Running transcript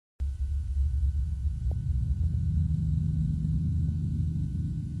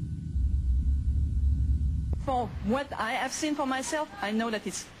for what I have seen for myself, I know that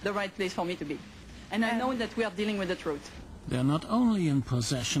it's the right place for me to be. And I know that we are dealing with the truth. They are not only in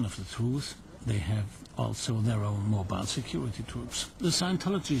possession of the truth, they have also their own mobile security troops. The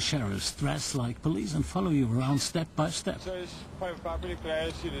Scientology sheriffs dress like police and follow you around step by step. So it's private property. Could I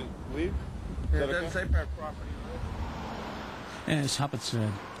ask you to leave? Yeah, it doesn't say private property. As Hubbard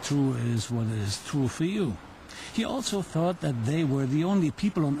said, true is what is true for you. He also thought that they were the only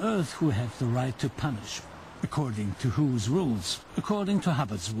people on Earth who have the right to punish. According to whose rules? According to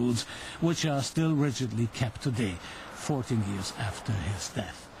Hubbard's rules, which are still rigidly kept today, 14 years after his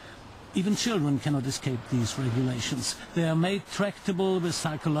death. Even children cannot escape these regulations. They are made tractable with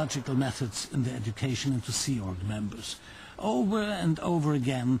psychological methods in their education into Sea Org members. Over and over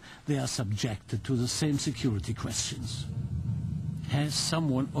again, they are subjected to the same security questions. Has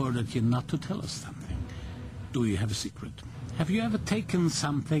someone ordered you not to tell us something? Do you have a secret? Have you ever taken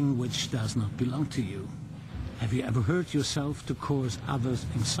something which does not belong to you? Have you ever hurt yourself to cause others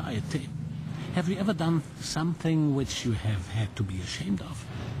anxiety? Have you ever done something which you have had to be ashamed of?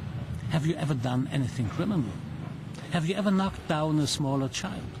 Have you ever done anything criminal? Have you ever knocked down a smaller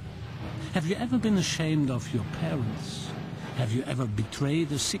child? Have you ever been ashamed of your parents? Have you ever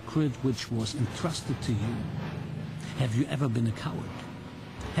betrayed a secret which was entrusted to you? Have you ever been a coward?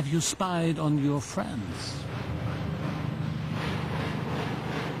 Have you spied on your friends?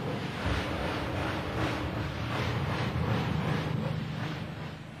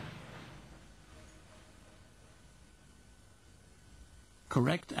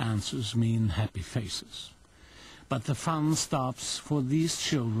 Correct answers mean happy faces. But the fun stops for these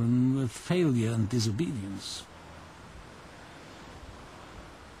children with failure and disobedience.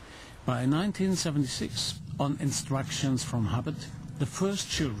 By 1976, on instructions from Hubbard, the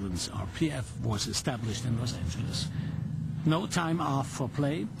first children's RPF was established in Los Angeles. No time off for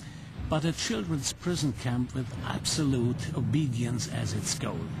play, but a children's prison camp with absolute obedience as its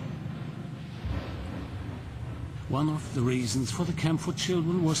goal. One of the reasons for the camp for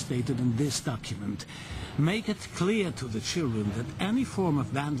children was stated in this document. Make it clear to the children that any form of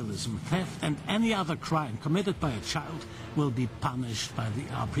vandalism, theft, and any other crime committed by a child will be punished by the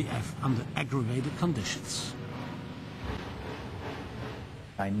RPF under aggravated conditions.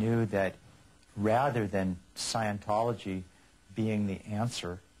 I knew that rather than Scientology being the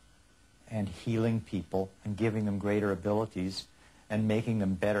answer and healing people and giving them greater abilities and making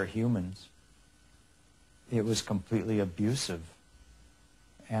them better humans, it was completely abusive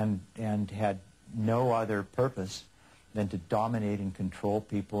and had no other purpose than to dominate and control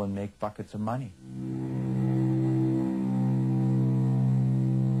people and make buckets of money.